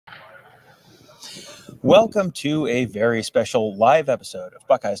Welcome to a very special live episode of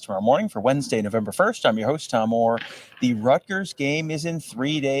Buckeyes Tomorrow Morning for Wednesday, November 1st. I'm your host, Tom Orr. The Rutgers game is in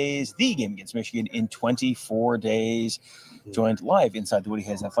 3 days. The game against Michigan in 24 days. Joined live inside the Woody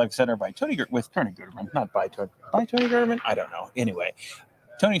Hayes Athletic Center by Tony Gerdeman. Not by Tony Gerdeman? I don't know. Anyway,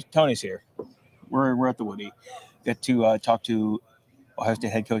 Tony's here. We're at the Woody. Get to talk to Ohio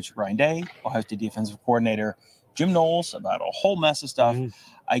State head coach Ryan Day, Ohio State defensive coordinator Jim Knowles about a whole mess of stuff.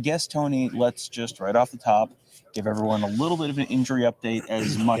 I guess, Tony, let's just right off the top give everyone a little bit of an injury update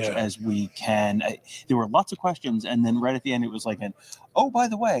as much as we can. There were lots of questions, and then right at the end it was like by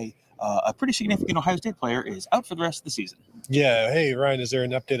the way, a pretty significant Ohio State player is out for the rest of the season. Yeah. Hey, Ryan, is there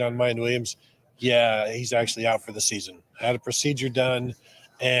an update on Miyan Williams? Yeah, he's actually out for the season. Had a procedure done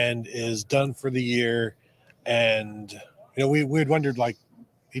and is done for the year. And, we had wondered, like,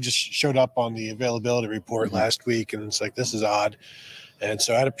 he just showed up on the availability report last week, and it's like, this is odd. And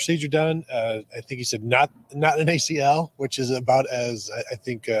so I had a procedure done. I think he said not an ACL, which is about as I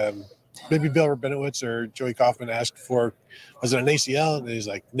think maybe Bill Rabinowitz or Joey Kaufman asked for. Was it an ACL? And he's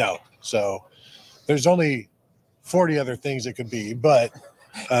like, no. So there's only 40 other things it could be. But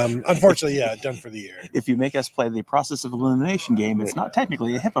unfortunately, done for the year. If you make us play the process of elimination game, it's not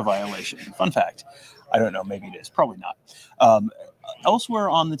technically a HIPAA violation. Fun fact. I don't know. Maybe it is. Probably not. Elsewhere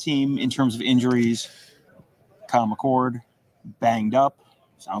on the team in terms of injuries, Kyle McCord, banged up.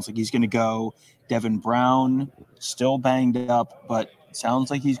 Sounds like he's going to go. Devin Brown, still banged up, but sounds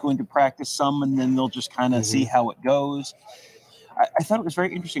like he's going to practice some, and then they'll just kind of see how it goes. I thought it was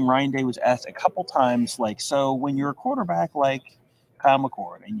very interesting. Ryan Day was asked a couple times, so when you're a quarterback like Kyle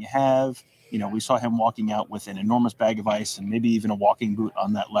McCord, and you have, we saw him walking out with an enormous bag of ice and maybe even a walking boot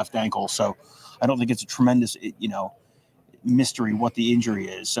on that left ankle. So I don't think it's a tremendous, mystery what the injury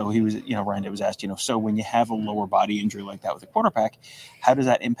is. So he was, Ryan Day was asked, so when you have a lower body injury like that with a quarterback, how does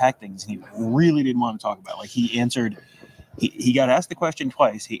that impact things? And he really didn't want to talk about it. Like he answered, he got asked the question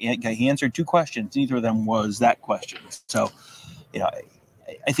twice. He answered two questions. Neither of them was that question. So,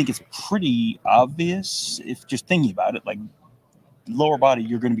 I think it's pretty obvious if just thinking about it, like lower body,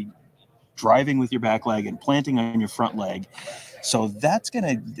 you're going to be driving with your back leg and planting on your front leg. So that's going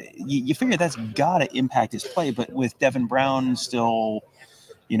to – you figure that's got to impact his play. But with Devin Brown still,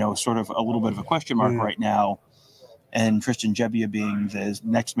 sort of a little bit of a question mark right now, and Tristan Gebbia being the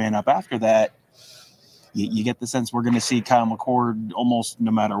next man up after that, you get the sense we're going to see Kyle McCord almost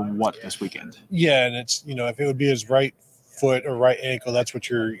no matter what this weekend. Yeah, and it's, if it would be his right foot or right ankle, that's what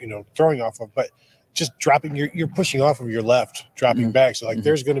you're, throwing off of. But just dropping – you're pushing off of your left, dropping back. So,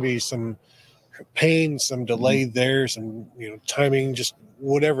 there's going to be some – pain, some delay there, some timing, just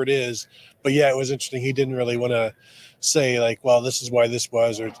whatever it is. But it was interesting. He didn't really want to say this is why this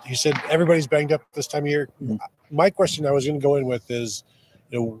was, or he said everybody's banged up this time of year. My question I was going to go in with is,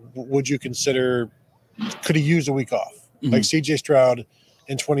 would you consider, could he use a week off like CJ Stroud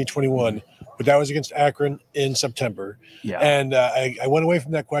in 2021? But that was against Akron in September. And I went away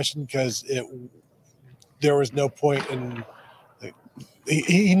from that question because there was no point in.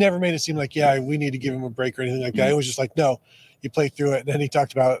 He never made it seem like, we need to give him a break or anything like that. It was just like, no, you play through it. And then he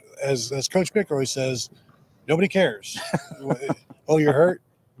talked about, as Coach Mick always says, nobody cares. Oh, you're hurt?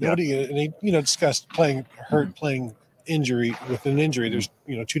 Nobody. And he, discussed playing hurt, playing injury with an injury. There's,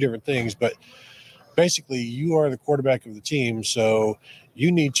 two different things. But basically, you are the quarterback of the team. So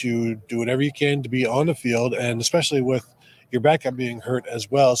you need to do whatever you can to be on the field, and especially with your backup being hurt as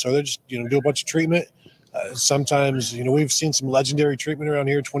well. So they're just, do a bunch of treatment. Sometimes, we've seen some legendary treatment around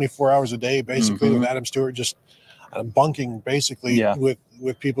here, 24 hours a day, basically, with Adam Stewart just bunking, basically,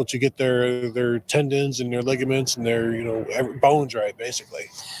 with people to get their tendons and their ligaments and their bones right, basically.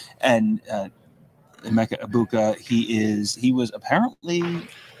 And Emeka Egbuka, he was apparently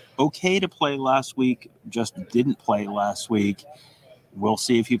okay to play last week, just didn't play last week. We'll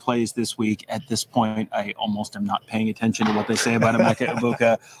see if he plays this week. At this point, I almost am not paying attention to what they say about Emeka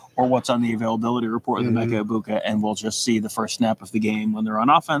Egbuka or what's on the availability report with Emeka Egbuka, and we'll just see the first snap of the game when they're on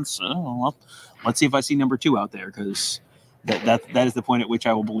offense. Let's see if I see number 2 out there, because that is the point at which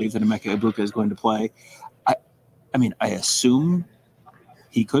I will believe that Emeka Egbuka is going to play. I assume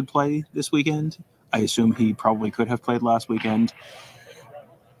he could play this weekend. I assume he probably could have played last weekend.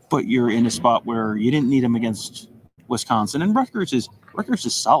 But you're in a spot where you didn't need him against Wisconsin, and Rutgers is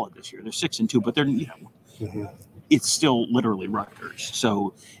solid this year. They're 6-2, but they're it's still literally Rutgers.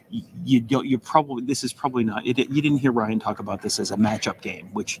 So you probably, this is probably not. You didn't hear Ryan talk about this as a matchup game,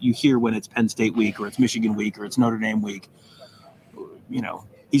 which you hear when it's Penn State week or it's Michigan week or it's Notre Dame week.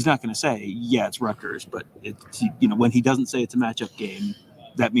 He's not going to say it's Rutgers, but it's when he doesn't say it's a matchup game,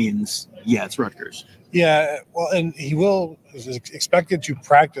 that means, yeah, it's Rutgers. Yeah, well, and he is expected to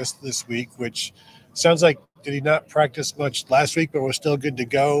practice this week, which sounds like did he not practice much last week, but was still good to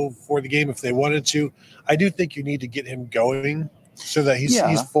go for the game if they wanted to. I do think you need to get him going so that he's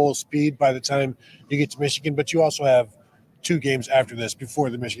full speed by the time you get to Michigan. But you also have 2 games after this before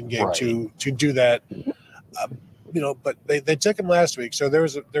the Michigan game to do that. But they took him last week, so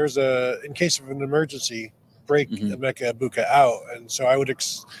there's a in case of an emergency break Emeka Egbuka out, and so I would.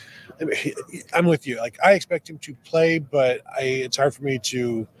 I'm with you. Like I expect him to play, but it's hard for me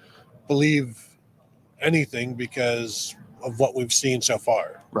to believe anything because of what we've seen so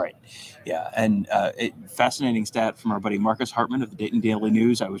far. Right. Yeah. And fascinating stat from our buddy Marcus Hartman of the Dayton Daily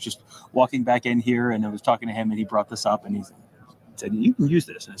News. I was just walking back in here and I was talking to him and he brought this up and he said, you can use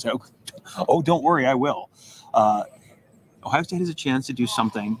this. And I said, oh, don't worry, I will. Ohio State has a chance to do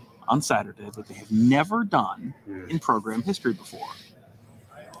something on Saturday that they have never done in program history before.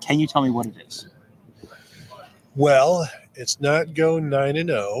 Can you tell me what it is? Well, it's not go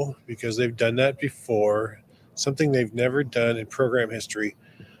 9-0 because they've done that before. Something they've never done in program history.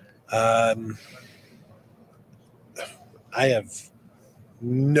 I have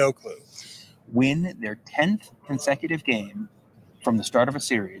no clue. Win their 10th consecutive game from the start of a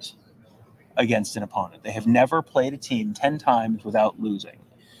series against an opponent. They have never played a team 10 times without losing.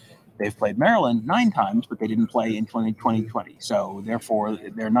 They've played Maryland 9 times, but they didn't play in 2020. So, therefore,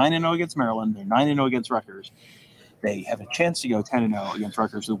 they're 9-0 against Maryland. They're 9-0 against Rutgers. They have a chance to go 10-0 against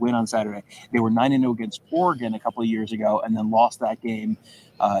Rutgers to win on Saturday. They were 9-0 against Oregon a couple of years ago and then lost that game.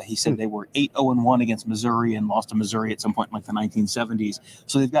 He said they were 8-0-1 against Missouri and lost to Missouri at some point in like the 1970s.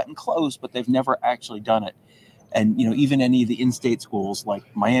 So they've gotten close, but they've never actually done it. And, even any of the in-state schools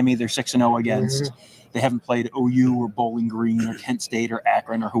like Miami, they're 6-0 against. They haven't played OU or Bowling Green or Kent State or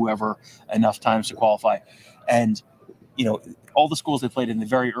Akron or whoever enough times to qualify. And, all the schools they played in the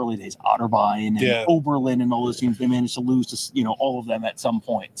very early days, Otterbein and Oberlin and all those teams, they managed to lose to, all of them at some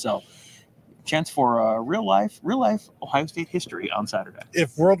point. So chance for real life Ohio State history on Saturday.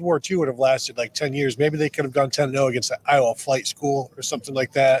 If World War II would have lasted like 10 years, maybe they could have gone 10-0 against the Iowa Flight School or something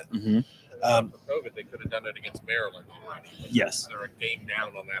like that. COVID, they could have done it against Maryland. Yes. They're a game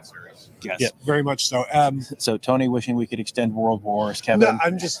down on that series. Yes. Yeah, very much so. So Tony wishing we could extend world wars, Kevin. No,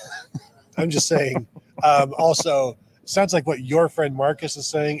 I'm just saying. Also, sounds like what your friend Marcus is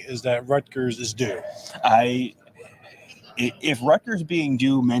saying is that Rutgers is due. If Rutgers being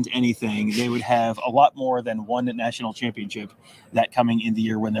due meant anything, they would have a lot more than one national championship that coming in the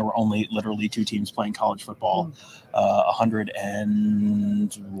year when there were only literally 2 teams playing college football,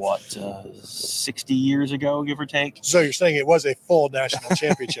 60 years ago, give or take. So you're saying it was a full national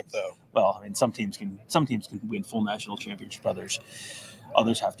championship, though? Well, I mean, some teams can win full national championship. Others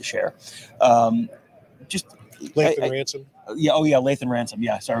have to share. Just Lathan Ransom. Yeah. Oh, yeah. Lathan Ransom.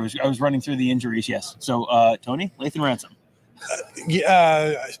 Yeah. Sorry, I was running through the injuries. Yes. So, Tony, Lathan Ransom.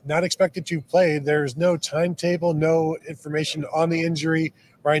 Not expected to play. There's no timetable, no information on the injury.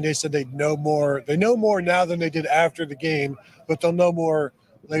 Ryan Day said they know more. They know more now than they did after the game, but they'll know more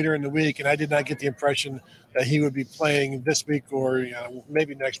later in the week. And I did not get the impression that he would be playing this week or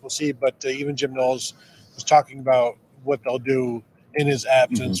maybe next. We'll see. But even Jim Knowles was talking about what they'll do in his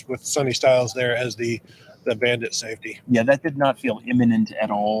absence with Sonny Styles there as the bandit safety. Yeah, that did not feel imminent at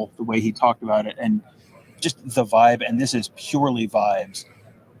all, the way he talked about it. And just the vibe, and this is purely vibes,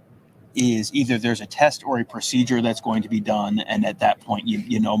 is either there's a test or a procedure that's going to be done, and at that point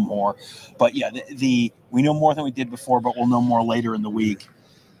you know more. But yeah, we know more than we did before, but we'll know more later in the week.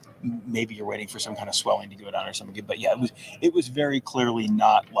 Maybe you're waiting for some kind of swelling to go down or something. But yeah, it was very clearly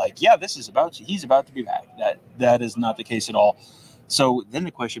not like, yeah, he's about to be back. That is not the case at all. So then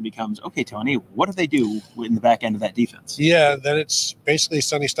the question becomes, okay, Tony, what do they do in the back end of that defense? Yeah, then it's basically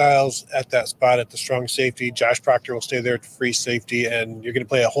Sonny Styles at that spot at the strong safety. Josh Proctor will stay there at free safety, and you're going to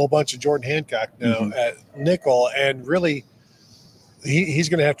play a whole bunch of Jordan Hancock now at nickel. And really, he's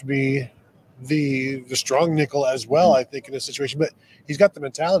going to have to be the strong nickel as well, I think, in this situation. But he's got the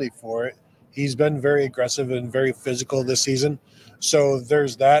mentality for it. He's been very aggressive and very physical this season. So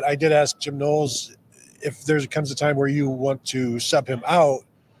there's that. I did ask Jim Knowles, if there comes a time where you want to sub him out,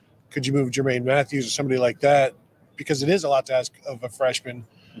 could you move Jermaine Matthews or somebody like that? Because it is a lot to ask of a freshman.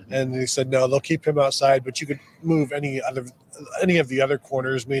 And they said, no, they'll keep him outside, but you could move any of the other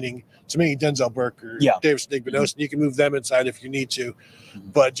corners, meaning to me, Denzel Burke or Davis Digbenos, and you can move them inside if you need to.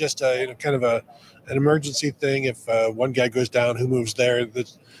 But just kind of an emergency thing. If one guy goes down, who moves there?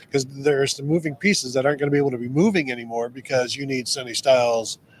 Because there are some moving pieces that aren't going to be able to be moving anymore because you need Sonny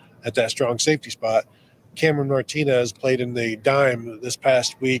Styles at that strong safety spot. Cameron Martinez played in the dime this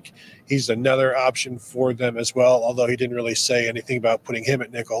past week. He's another option for them as well, although he didn't really say anything about putting him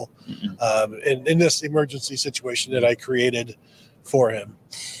at nickel in this emergency situation that I created for him.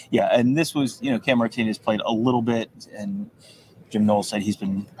 Yeah, and this was, Cam Martinez played a little bit, and Jim Knowles said he's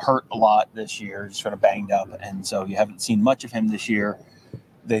been hurt a lot this year, just sort of banged up, and so you haven't seen much of him this year.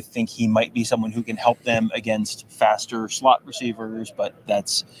 They think he might be someone who can help them against faster slot receivers, but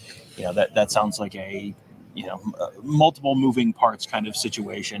that's, that sounds like a, multiple moving parts kind of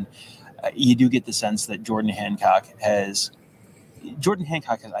situation. You do get the sense that Jordan Hancock has,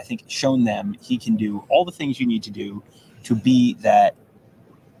 I think, shown them he can do all the things you need to do to be that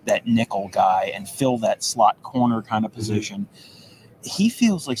nickel guy and fill that slot corner kind of position. He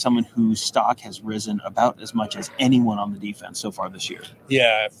feels like someone whose stock has risen about as much as anyone on the defense so far this year.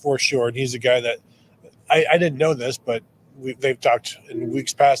 Yeah, for sure. And he's a guy that I didn't know this, but they've talked in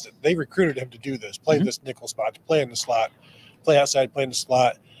weeks past that they recruited him to do this, play this nickel spot, to play in the slot, play outside, play in the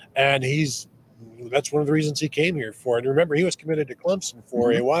slot. And that's one of the reasons he came here for. And remember, he was committed to Clemson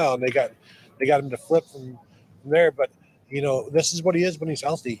for a while, and they got him to flip from there. But, this is what he is when he's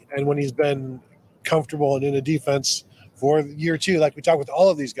healthy and when he's been comfortable and in a defense for year two. Like we talk with all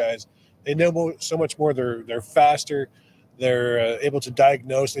of these guys, they know so much more. They're faster. They're able to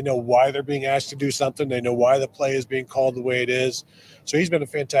diagnose. They know why they're being asked to do something. They know why the play is being called the way it is. So he's been a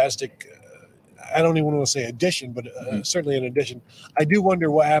fantastic, I don't even want to say addition, but certainly an addition. I do wonder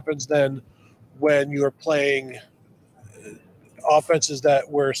what happens then when you're playing offenses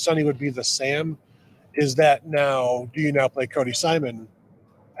where Sonny would be the Sam. Is that do you now play Cody Simon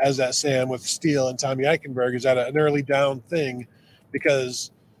as that Sam with Steele and Tommy Eichenberg? Is that an early down thing?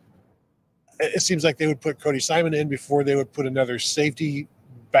 Because it seems like they would put Cody Simon in before they would put another safety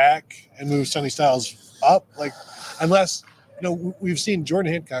back and move Sonny Styles up. Like, unless, we've seen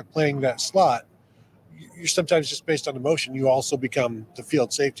Jordan Hancock playing that slot. You're sometimes just based on emotion, you also become the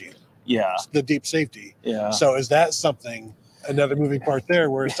field safety. Yeah. The deep safety. Yeah. So is that another moving part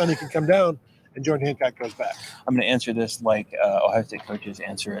there where Sonny can come down and Jordan Hancock goes back? I'm going to answer this like Ohio State coaches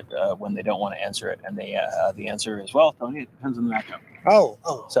answer it when they don't want to answer it. And the answer is, well, Tony, it depends on the matchup. Oh.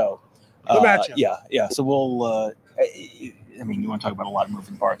 So, the matchup. Yeah. So we'll, you want to talk about a lot of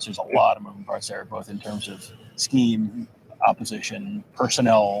moving parts. There's a lot of moving parts there, both in terms of scheme, opposition,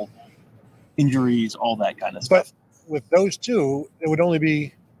 personnel, injuries, all that kind of stuff. But with those two, it would only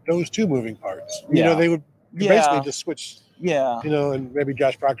be those two moving parts. They would basically just switch. Yeah. And maybe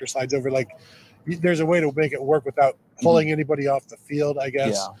Josh Proctor slides over. Like, there's a way to make it work without pulling anybody off the field, I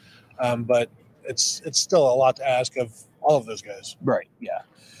guess. Yeah. But it's still a lot to ask of all of those guys. Right. Yeah.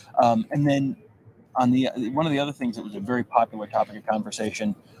 And then on one of the other things that was a very popular topic of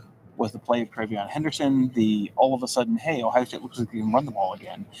conversation was the play of TreVeyon Henderson. All of a sudden, hey, Ohio State looks like they can run the ball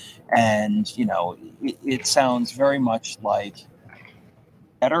again. And, it sounds very much like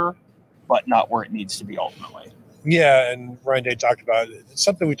better, but not where it needs to be ultimately. Yeah, and Ryan Day talked about it. It's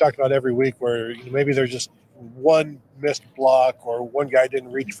something we talk about every week where maybe there's just one missed block or one guy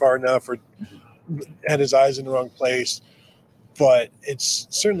didn't reach far enough or had his eyes in the wrong place. But it's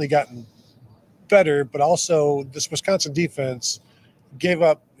certainly gotten better. But also, this Wisconsin defense gave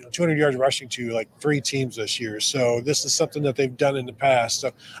up 200 yards rushing to like 3 teams this year. So this is something that they've done in the past. So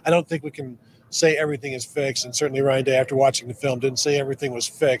I don't think we can say everything is fixed. And certainly Ryan Day, after watching the film, didn't say everything was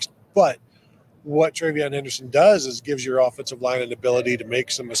fixed. But what TreVeyon Henderson does is gives your offensive line an ability to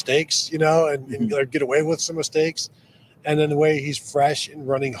make some mistakes, and get away with some mistakes. And then the way he's fresh and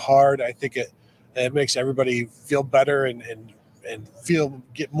running hard, I think it makes everybody feel better and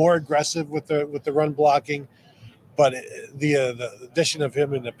get more aggressive with the run blocking. But the addition of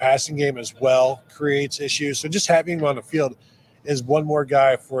him in the passing game as well creates issues. So just having him on the field is one more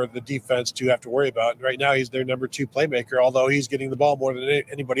guy for the defense to have to worry about. And right now he's their number 2 playmaker, although he's getting the ball more than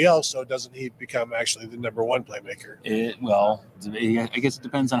anybody else. So doesn't he become actually the number 1 playmaker? I guess it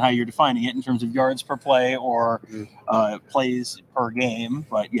depends on how you're defining it in terms of yards per play or plays per game.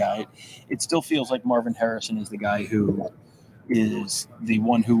 But yeah, it still feels like Marvin Harrison is the guy who is the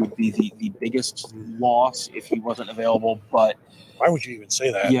one who would be the biggest loss if he wasn't available. But why would you even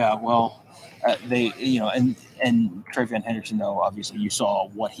say that? Yeah, well, and TreVeyon Henderson, though, obviously you saw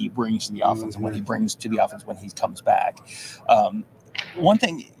what he brings to the offense and what he brings to the offense when he comes back. One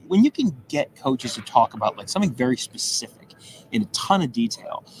thing, when you can get coaches to talk about like something very specific in a ton of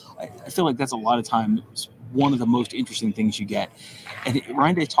detail, I feel like that's a lot of times one of the most interesting things you get. And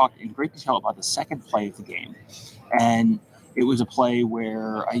Ryan Day talked in great detail about the second play of the game. And it was a play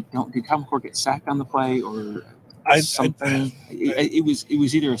where did Kyle McCord get sacked on the play or something? It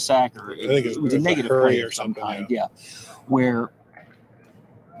was either a sack or it was a negative play or some kind. Yeah, where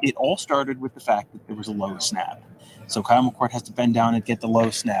it all started with the fact that there was a low snap. So Kyle McCord has to bend down and get the low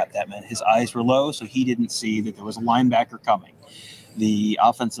snap. That meant his eyes were low, so he didn't see that there was a linebacker coming. The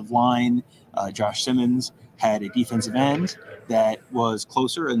offensive line, Josh Simmons, had a defensive end that was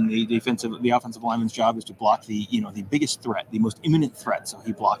closer, and the offensive lineman's job is to block the biggest threat, the most imminent threat. So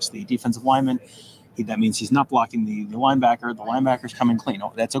he blocks the defensive lineman. That means he's not blocking the linebacker. The linebacker's coming clean.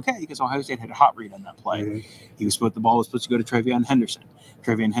 Oh, that's okay because Ohio State had a hot read on that play. Mm-hmm. The ball was supposed to go to TreVeyon Henderson.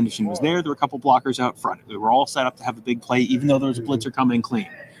 TreVeyon Henderson was there. There were a couple blockers out front. We were all set up to have a big play, even though there was a blitzer coming clean.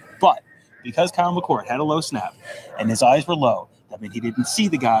 But because Kyle McCord had a low snap and his eyes were low, that meant he didn't see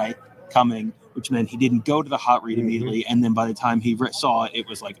the guy coming, which meant he didn't go to the hot read immediately. And then by the time he saw it, it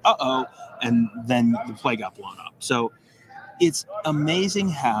was like, uh-oh, and then the play got blown up. So it's amazing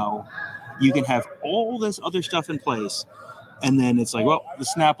how you can have all this other stuff in place, and then it's like, well, the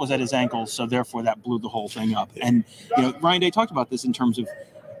snap was at his ankle, so therefore that blew the whole thing up. And Ryan Day talked about this in terms of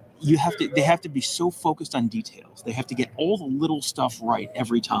they have to be so focused on details. They have to get all the little stuff right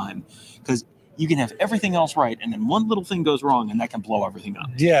every time, because you can have everything else right, and then one little thing goes wrong, and that can blow everything up.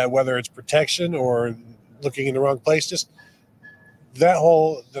 Yeah, whether it's protection or looking in the wrong place, just that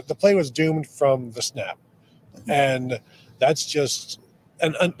the play was doomed from the snap, and that's just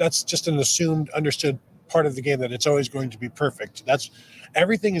an assumed, understood part of the game that it's always going to be perfect.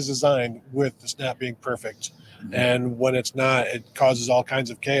 Everything is designed with the snap being perfect, and when it's not, it causes all kinds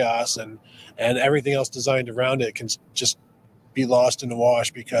of chaos, and everything else designed around it can just be lost in the wash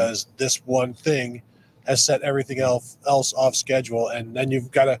because this one thing has set everything else off schedule. And then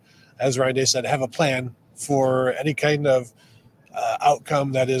you've got to, as Ryan Day said, have a plan for any kind of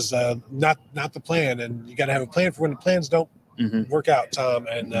outcome that is not the plan, and you got to have a plan for when the plans don't work out, Tom.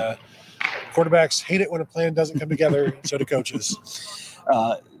 And quarterbacks hate it when a plan doesn't come together. So do coaches.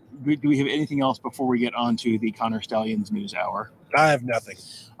 Do we have anything else before we get on to the Connor Stallions News Hour? I have nothing.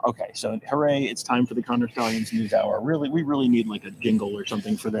 Okay, so hooray, it's time for the Connor Stallions News Hour. We really need like a jingle or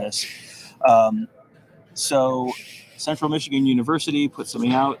something for this. So Central Michigan University put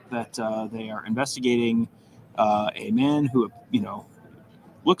something out that they are investigating a man who,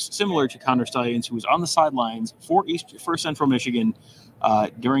 looks similar to Connor Stallions, who was on the sidelines for Central Michigan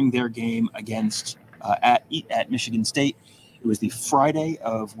during their game against at Michigan State. It was the Friday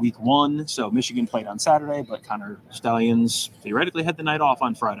of week 1, so Michigan played on Saturday, but Connor Stallions theoretically had the night off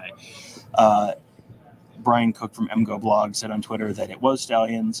on Friday. Brian Cook from MGO Blog said on Twitter that it was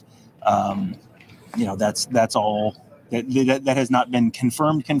Stallions. That's all. That has not been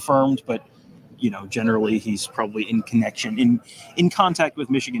confirmed, but generally he's probably in contact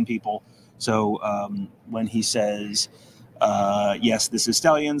with Michigan people. So when he says, yes, this is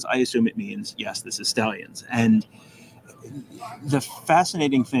Stallions, I assume it means, yes, this is Stallions. And the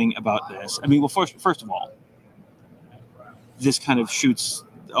fascinating thing about this, first of all, this kind of shoots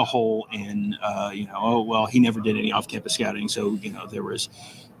a hole in, he never did any off-campus scouting. So, there was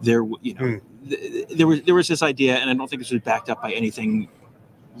this idea, and I don't think this was backed up by anything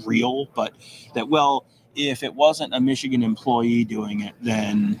real, but that, if it wasn't a Michigan employee doing it,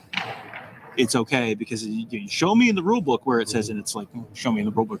 then it's okay, because you show me in the rule book where it says, and it's like, show me in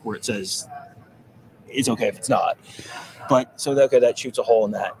the rule book where it says it's okay if it's not. But so that shoots a hole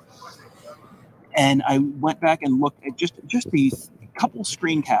in that. And I went back and looked at just these couple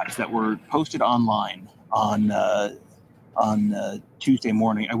screen caps that were posted online on Tuesday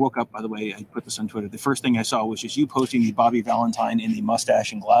morning. I woke up, by the way, I put this on Twitter. The first thing I saw was just you posting the Bobby Valentine in the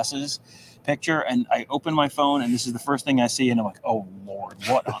mustache and glasses picture. And I opened my phone, and this is the first thing I see. And I'm like, oh, Lord,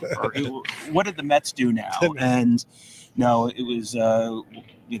 what on earth? What did the Mets do now? And no, it was,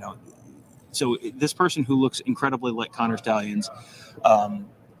 so this person who looks incredibly like Connor Stallions,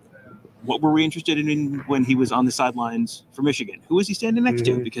 what were we interested in when he was on the sidelines for Michigan? Who is he standing next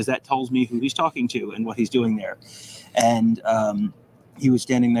to? Because that tells me who he's talking to and what he's doing there. And he was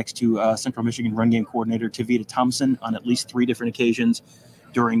standing next to Central Michigan run game coordinator Tavita Thompson on at least 3 different occasions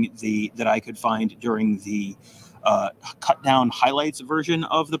that I could find during the cut down highlights version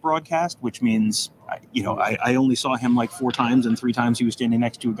of the broadcast, which means, I only saw him like 4 times, and 3 times he was standing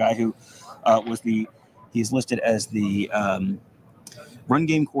next to a guy who he's listed as the run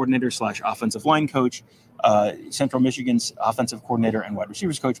game coordinator / offensive line coach. Central Michigan's offensive coordinator and wide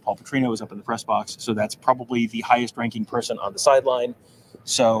receivers coach, Paul Petrino, was up in the press box. So that's probably the highest ranking person on the sideline.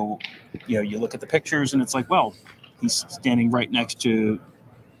 So, you look at the pictures and it's like, well, he's standing right next to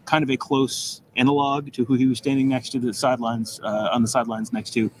kind of a close analog to who he was standing next to the sidelines, on the sidelines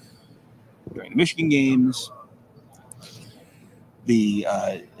next to during the Michigan games.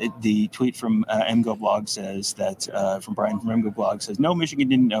 The tweet from MGO Blog says that from Brian from MGO Blog says, no, Michigan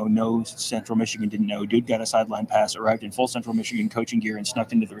didn't know. No, Central Michigan didn't know. Dude got a sideline pass, arrived in full Central Michigan coaching gear, and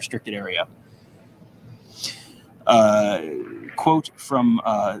snuck into the restricted area. Quote from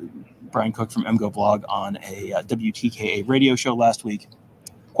Brian Cook from MGO Blog on a WTKA radio show last week.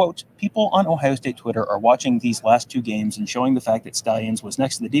 Quote, people on Ohio State Twitter are watching these last two games and showing the fact that Stalions was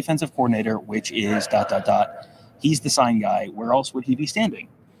next to the defensive coordinator, which is ... He's the sign guy. Where else would he be standing?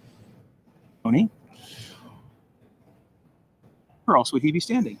 Tony? Where else would he be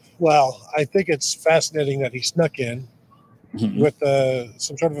standing? Well, I think it's fascinating that he snuck in with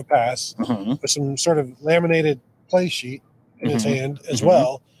some sort of a pass, with some sort of laminated play sheet in his hand as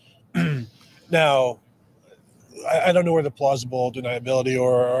well. Now, I don't know where the plausible deniability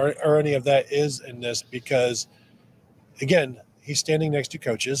or any of that is in this because, again, he's standing next to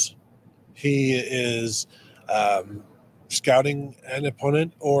coaches. He is scouting an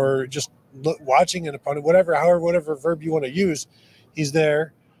opponent or just watching an opponent, whatever verb you want to use. He's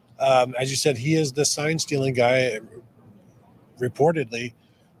there. As you said, he is the sign stealing guy, reportedly.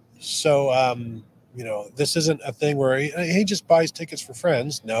 So, this isn't a thing where he just buys tickets for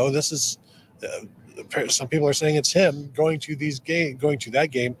friends. No, this is some people are saying it's him going to that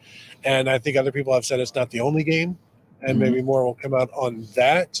game. And I think other people have said it's not the only game, and maybe more will come out on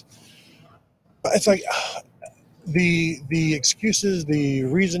that. But it's like the excuses, the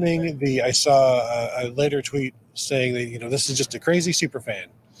reasoning, I saw a later tweet saying that, this is just a crazy super fan.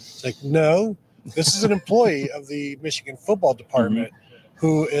 It's like, no, this is an employee of the Michigan football department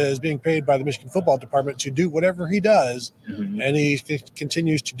who is being paid by the Michigan football department to do whatever he does. And he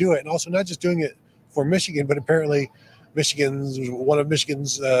continues to do it. And also not just doing it for Michigan, but apparently one of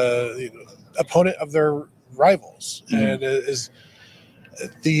Michigan's opponent of their rivals. And is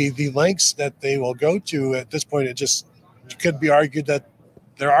the lengths that they will go to at this point, it could be argued that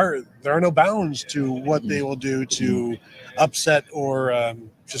there are no bounds to what they will do to upset or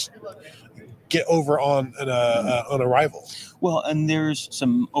just get over on a rival. Well, and there's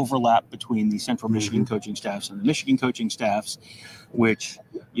some overlap between the Central Michigan coaching staffs and the Michigan coaching staffs, which,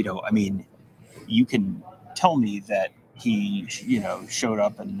 you can tell me that he, showed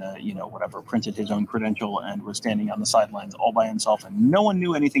up and, printed his own credential and was standing on the sidelines all by himself and no one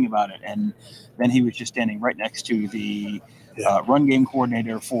knew anything about it. And then he was just standing right next to the run game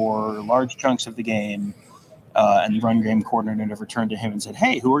coordinator for large chunks of the game. And the run game coordinator returned to him and said,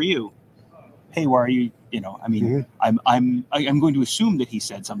 hey, who are you? Hey, why are you, I'm going to assume that he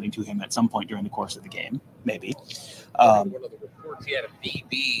said something to him at some point during the course of the game, maybe. One of the reports, he had a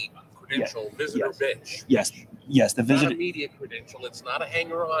VB credential, visitor bench. Yes, the visitor. Not a media credential. It's not a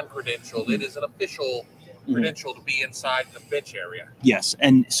hanger-on credential. It is an official credential to be inside the bench area. Yes,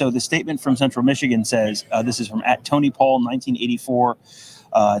 and so the statement from Central Michigan says, this is from @TonyPaul 1984.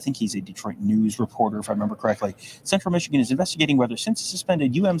 I think he's a Detroit News reporter, if I remember correctly. Central Michigan is investigating whether since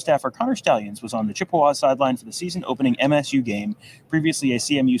suspended staffer Connor Stalions was on the Chippewa sideline for the season-opening MSU game. Previously, a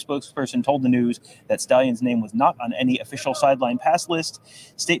CMU spokesperson told the News that Stalions' name was not on any official sideline pass list.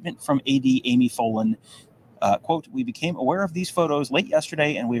 Statement from AD Amy Folan. Quote, we became aware of these photos late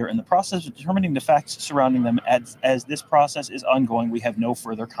yesterday, and we are in the process of determining the facts surrounding them. As this process is ongoing, we have no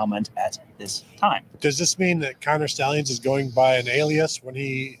further comment at this time. Does this mean that Connor Stalions is going by an alias when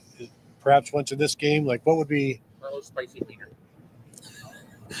he perhaps went to this game? Like, what would be... Spicy Peter.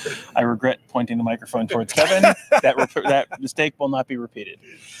 I regret pointing the microphone towards Kevin. That mistake will not be repeated.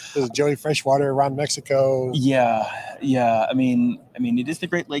 Is Joey Freshwater around Mexico? Yeah. I mean, it is the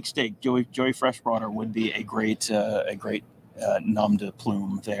Great Lake steak. Joey Freshwater would be a great nom de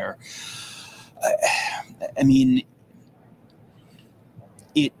plume there. I mean,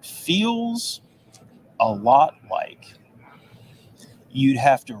 it feels a lot like you'd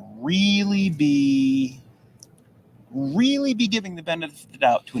have to really be giving the benefit of the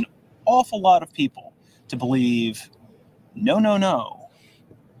doubt to an awful lot of people to believe, no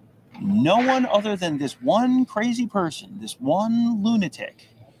one other than this one crazy person, this one lunatic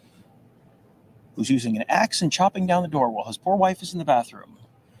who's using an axe and chopping down the door while his poor wife is in the bathroom.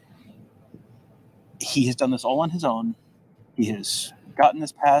 He has done this all on his own. He has gotten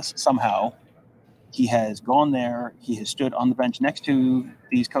this pass somehow. He has gone there. He has stood on the bench next to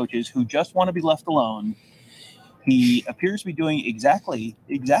these coaches who just want to be left alone. He appears to be doing exactly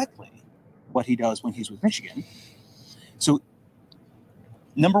what he does when he's with Michigan. So,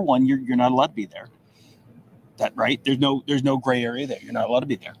 number one, you're not allowed to be there. That right? There's no gray area there. You're not allowed to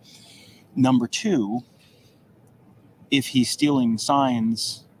be there. Number two, if he's stealing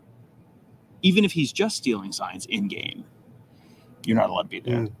signs, even if he's just stealing signs in game, you're not allowed to be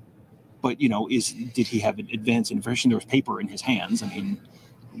there. But, did he have an advanced information? There was paper in his hands. I mean,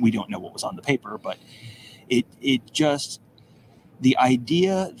 we don't know what was on the paper, but it just, the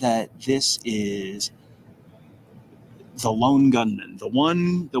idea that this is the lone gunman, the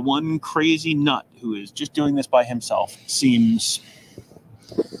one crazy nut who is just doing this by himself seems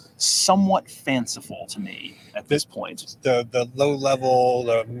somewhat fanciful to me at this point. The low level,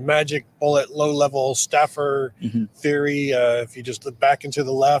 the magic bullet, low level staffer theory. If you just look back into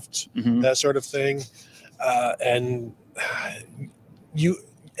the left, that sort of thing, and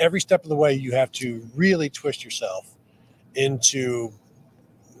every step of the way, you have to really twist yourself into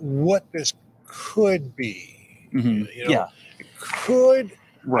what this could be. Yeah, it could.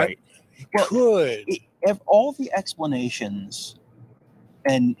 Right. All the explanations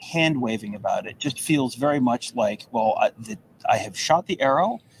and hand waving about it just feels very much like, well, I have shot the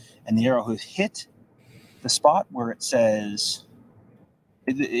arrow, and the arrow has hit the spot where it says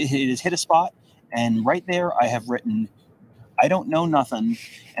it has hit a spot, and right there I have written, I don't know nothing,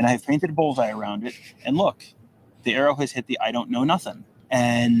 and I have painted a bullseye around it, and look, the arrow has hit the I don't know nothing.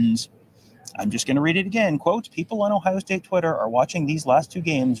 And I'm just going to read it again. Quote, people on Ohio State Twitter are watching these last two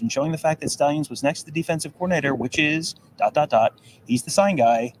games and showing the fact that Stalions was next to the defensive coordinator, which is ... He's the sign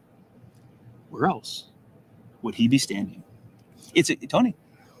guy. Where else would he be standing? Tony,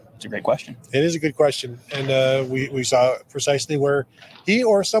 it's a great question. It is a good question. And we saw precisely where he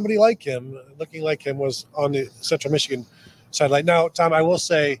or somebody like him, looking like him, was on the Central Michigan sideline. Now, Tom, I will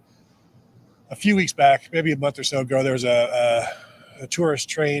say a few weeks back, maybe a month or so ago, there was a tourist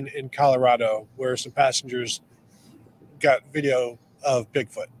train in Colorado where some passengers got video of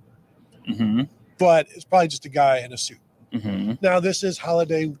Bigfoot. But it's probably just a guy in a suit. Now, this is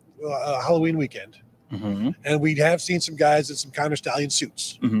Halloween weekend, and we have seen some guys in some Connor Stallion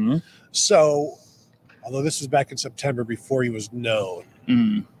suits. So, although this was back in September before he was known.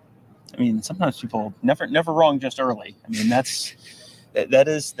 I mean, sometimes people never wrong just early. I mean, that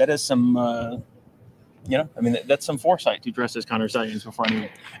is some that's some foresight to dress as Connor Stallions before anyone.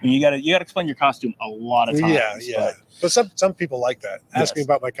 I mean, you got to explain your costume a lot of times. Yeah. But some people like that. Ask me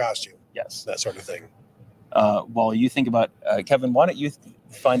about my costume. Yes, that sort of thing. While you think about Kevin, why don't you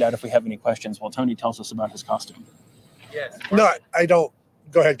find out if we have any questions while Tony tells us about his costume? Yes. No, I don't.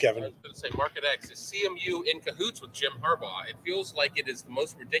 Go ahead, Kevin. I was going to say, Market X, is CMU in cahoots with Jim Harbaugh? It feels like it is the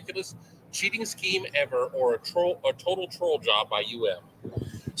most ridiculous cheating scheme ever, or a total troll job by UM.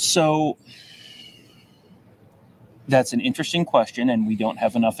 So that's an interesting question, and we don't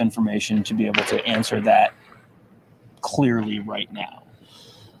have enough information to be able to answer that clearly right now.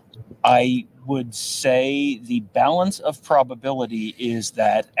 I would say the balance of probability is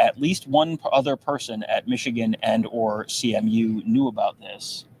that at least one other person at Michigan and or CMU knew about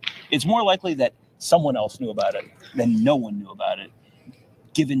this. It's more likely that someone else knew about it than no one knew about it,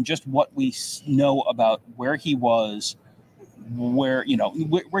 given just what we know about where he was, where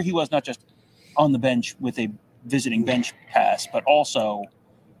he was not just on the bench with a visiting bench pass, but also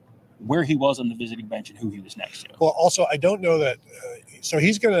where he was on the visiting bench and who he was next to. Well, also, I don't know that. So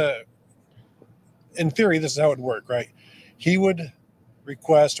he's going to, in theory, this is how it would work, right? He would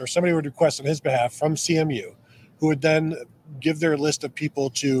request, or somebody would request on his behalf from CMU, who would then give their list of people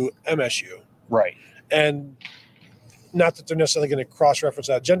to MSU. Right. And not that they're necessarily going to cross-reference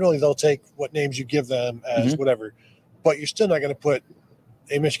that. Generally, they'll take what names you give them as whatever, but you're still not going to put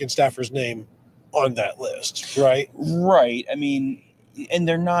a Michigan staffer's name on that list, right? Right. I mean, and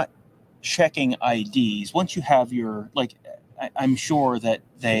they're not checking IDs. Once you have your, I'm sure that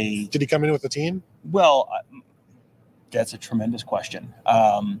they... Did he come in with the team? Well, that's a tremendous question.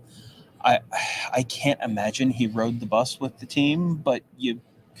 I can't imagine he rode the bus with the team, but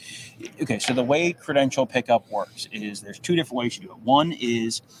so the way credential pickup works is there's two different ways you do it. One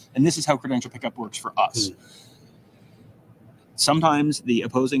is, and this is how credential pickup works for us. Sometimes the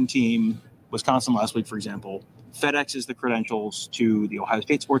opposing team, Wisconsin last week, for example, FedExes the credentials to the Ohio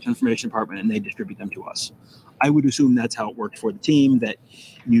State Sports Information Department, and they distribute them to us. I would assume that's how it worked for the team, that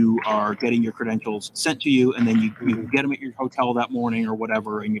you are getting your credentials sent to you, and then you get them at your hotel that morning or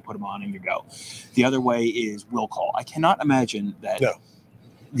whatever, and you put them on and you go. The other way is will call. I cannot imagine that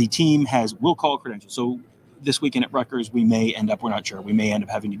the team has will call credentials. So this weekend at Rutgers, we're not sure, we may end up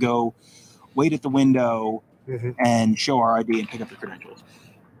having to go wait at the window and show our ID and pick up the credentials.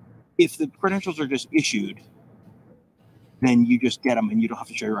 If the credentials are just issued, then you just get them and you don't have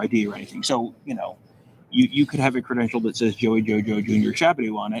to show your ID or anything. So, you could have a credential that says Joey Jojo Jr.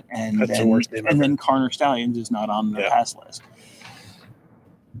 Shabadoo on it, and then Connor Stallions is not on the pass list.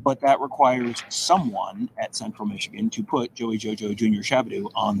 But that requires someone at Central Michigan to put Joey Jojo Jr.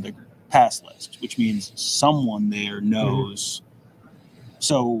 Shabadoo on the pass list, which means someone there knows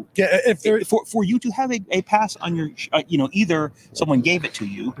So Yeah, if there for you to have a pass on your, either someone gave it to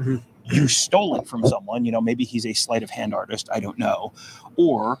you, mm-hmm. you stole it from someone, maybe he's a sleight of hand artist, I don't know,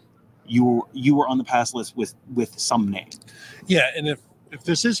 or you were on the pass list with some name. Yeah, and if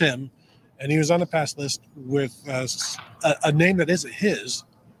this is him, and he was on the pass list with a name that isn't his,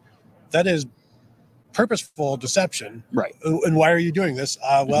 that is purposeful deception. Right. And why are you doing this?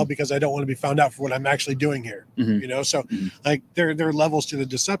 Well, because I don't want to be found out for what I'm actually doing here. Mm-hmm. So like there are levels to the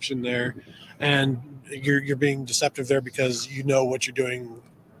deception there, and you're being deceptive there because you know what you're doing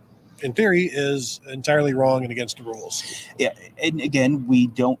in theory is entirely wrong and against the rules. Yeah, and again, we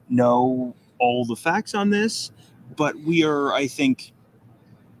don't know all the facts on this, but we are, I think,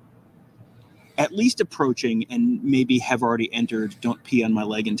 at least approaching and maybe have already entered "don't pee on my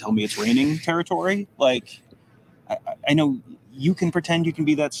leg and tell me it's raining" territory. Like, I know you can pretend you can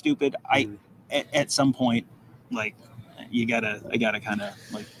be that stupid. At some point, like, I gotta kind of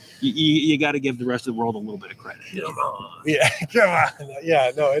like. You got to give the rest of the world a little bit of credit. Come on. Yeah, come on. Yeah,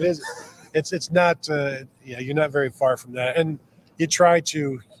 no, it is. It's not. You're not very far from that, and you try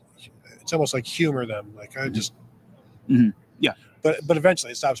to. It's almost like humor them. Like I just. Mm-hmm. Yeah. But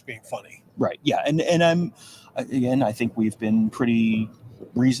eventually it stops being funny. Right. Yeah, and I think we've been pretty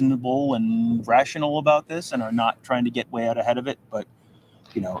reasonable and rational about this, and are not trying to get way out ahead of it, but.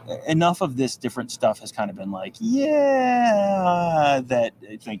 Enough of this different stuff has kind of been like, that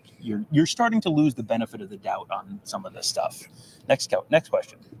I think you're starting to lose the benefit of the doubt on some of this stuff. Next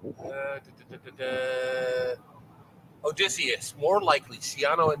question. Odysseus, more likely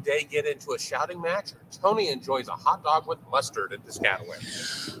Schiano and Day get into a shouting match, or Tony enjoys a hot dog with mustard at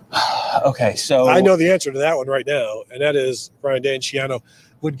Piscataway? Okay, so I know the answer to that one right now, and that is Ryan Day and Schiano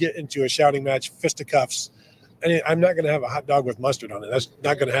would get into a shouting match, fisticuffs. And I'm not going to have a hot dog with mustard on it. That's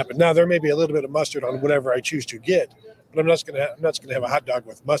not going to happen. Now there may be a little bit of mustard on whatever I choose to get, but I'm not going to have a hot dog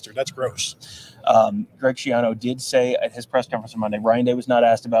with mustard. That's gross. Greg Schiano did say at his press conference on Monday, Ryan Day was not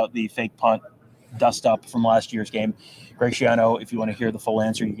asked about the fake punt dust up from last year's game. Greg Schiano, if you want to hear the full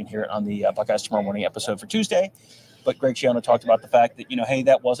answer, you can hear it on the Buckeyes Tomorrow Morning episode for Tuesday. But Greg Schiano talked about the fact that, hey,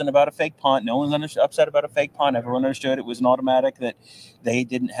 that wasn't about a fake punt. No one's upset about a fake punt. Everyone understood it was an automatic, that they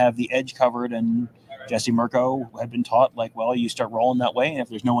didn't have the edge covered, and Jesse Mirko had been taught, like, well, you start rolling that way, and if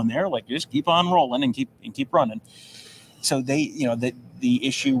there's no one there, like, just keep on rolling and keep running. So they, the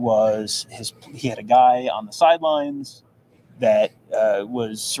issue was he had a guy on the sidelines that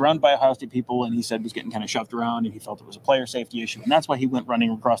was surrounded by Ohio State people, and he said was getting kind of shoved around, and he felt it was a player safety issue, and that's why he went running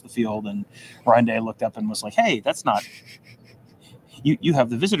across the field. And Ryan Day looked up and was like, "Hey, that's not you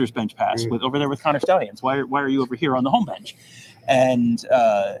have the visitors bench pass over there with Connor Stallions. Why are you over here on the home bench?" And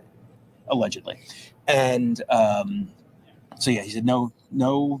allegedly. And so yeah, he said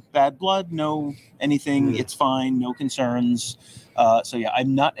no bad blood, no anything. It's fine, no concerns. So yeah,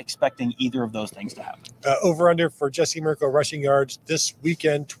 I'm not expecting either of those things to happen. Over under for Jesse Mirko rushing yards this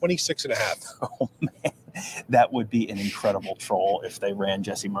weekend, 26.5. Oh man, that would be an incredible troll if they ran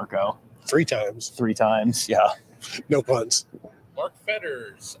Jesse Mirko 3 times. 3 times, yeah. No puns. Mark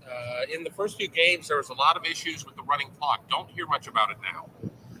Fetters, in the first few games, there was a lot of issues with the running clock. Don't hear much about it now.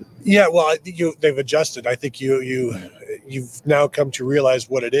 Yeah, well, they've adjusted. I think you've now come to realize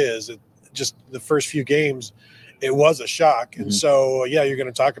what it is. Just the first few games, it was a shock, and so yeah, you're going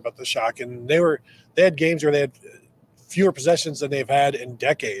to talk about the shock. And they had games where they had fewer possessions than they've had in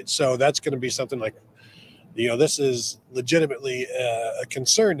decades. So that's going to be something like, this is legitimately a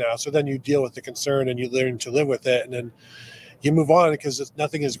concern now. So then you deal with the concern and you learn to live with it, and then you move on because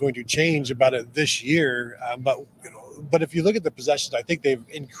nothing is going to change about it this year. But if you look at the possessions, I think they've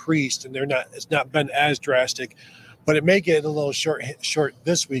increased, and it's not been as drastic, but it may get a little short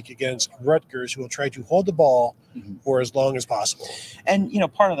this week against Rutgers, who will try to hold the ball for as long as possible. And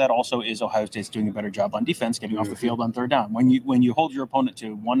part of that also is Ohio State's doing a better job on defense, getting off the field on third down. When you hold your opponent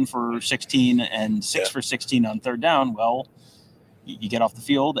to 1 for 16 and 6 for 16 on third down, well, you get off the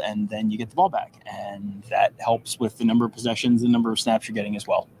field and then you get the ball back, and that helps with the number of possessions and number of snaps you're getting as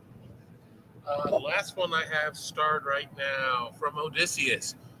well. The last one I have starred right now from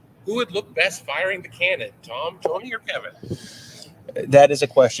Odysseus. Who would look best firing the cannon, Tom, Tony, or Kevin? That is a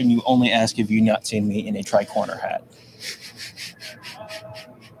question you only ask if you've not seen me in a tri-corner hat.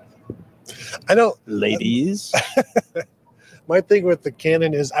 I don't. Ladies. My thing with the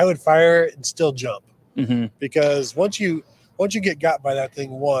cannon is I would fire it and still jump. Because once you get got by that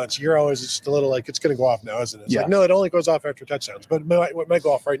thing once, you're always just a little like, it's going to go off now, isn't it? It's like, no, it only goes off after touchdowns, but it might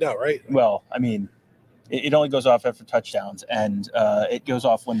go off right now, right? Well, I mean, It only goes off after touchdowns, and it goes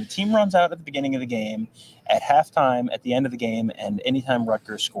off when the team runs out at the beginning of the game, at halftime, at the end of the game, and anytime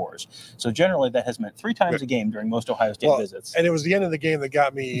Rutgers scores. So generally, that has meant 3 times a game during most Ohio State visits. And it was the end of the game that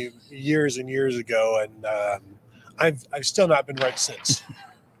got me years and years ago, and I've still not been right since.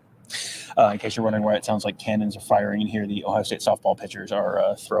 In case you're wondering why it sounds like cannons are firing in here, the Ohio State softball pitchers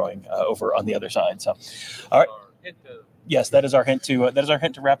are throwing over on the other side. So, all right. Yes, that is our hint to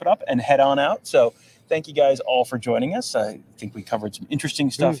wrap it up and head on out. So, thank you guys all for joining us. I think we covered some interesting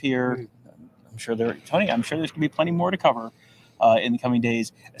stuff here. I'm sure there's going to be plenty more to cover in the coming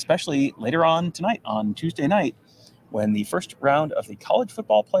days, especially later on tonight on Tuesday night, when the first round of the college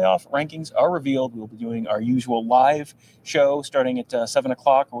football playoff rankings are revealed. We'll be doing our usual live show starting at 7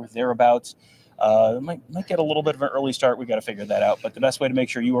 o'clock or thereabouts. Might get a little bit of an early start. We got to figure that out. But the best way to make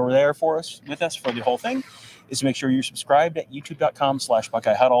sure you are there with us for the whole thing is to make sure you're subscribed at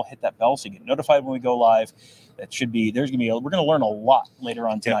youtube.com/Buckeye Huddle. Hit that bell so you get notified when we go live. We're going to learn a lot later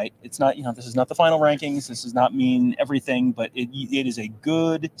on tonight. It's not, this is not the final rankings. This does not mean everything, but it is a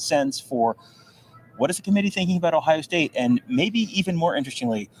good sense for what is the committee thinking about Ohio State, and maybe even more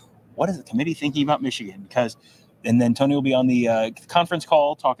interestingly, what is the committee thinking about Michigan? And then Tony will be on the conference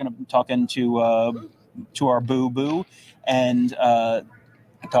call talking to our boo and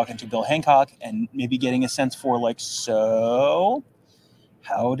talking to Bill Hancock, and maybe getting a sense for so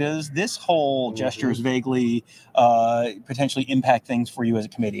how does this whole gestures vaguely potentially impact things for you as a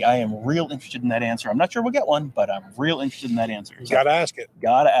committee? I am real interested in that answer. I'm not sure we'll get one, but I'm real interested in that answer. So, gotta ask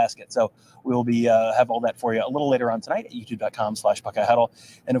it. So we'll be have all that for you a little later on tonight at youtube.com/Buckeye Huddle.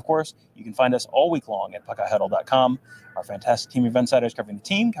 And of course, you can find us all week long at BuckeyeHuddle.com. Our fantastic team of insiders covering the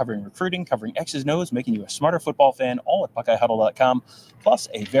team, covering recruiting, covering X's and O's, making you a smarter football fan, all at BuckeyeHuddle.com. Plus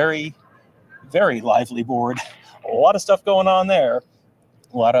a very, very lively board. A lot of stuff going on there.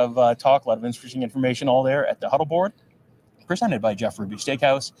 A lot of talk, a lot of interesting information all there at the Huddle Board, presented by Jeff Ruby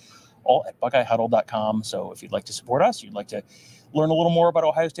Steakhouse, all at BuckeyeHuddle.com. So if you'd like to support us, you'd like to learn a little more about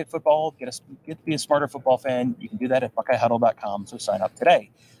Ohio State football, get to be a smarter football fan, you can do that at BuckeyeHuddle.com. So sign up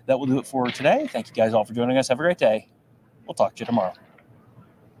today. That will do it for today. Thank you guys all for joining us. Have a great day. We'll talk to you tomorrow.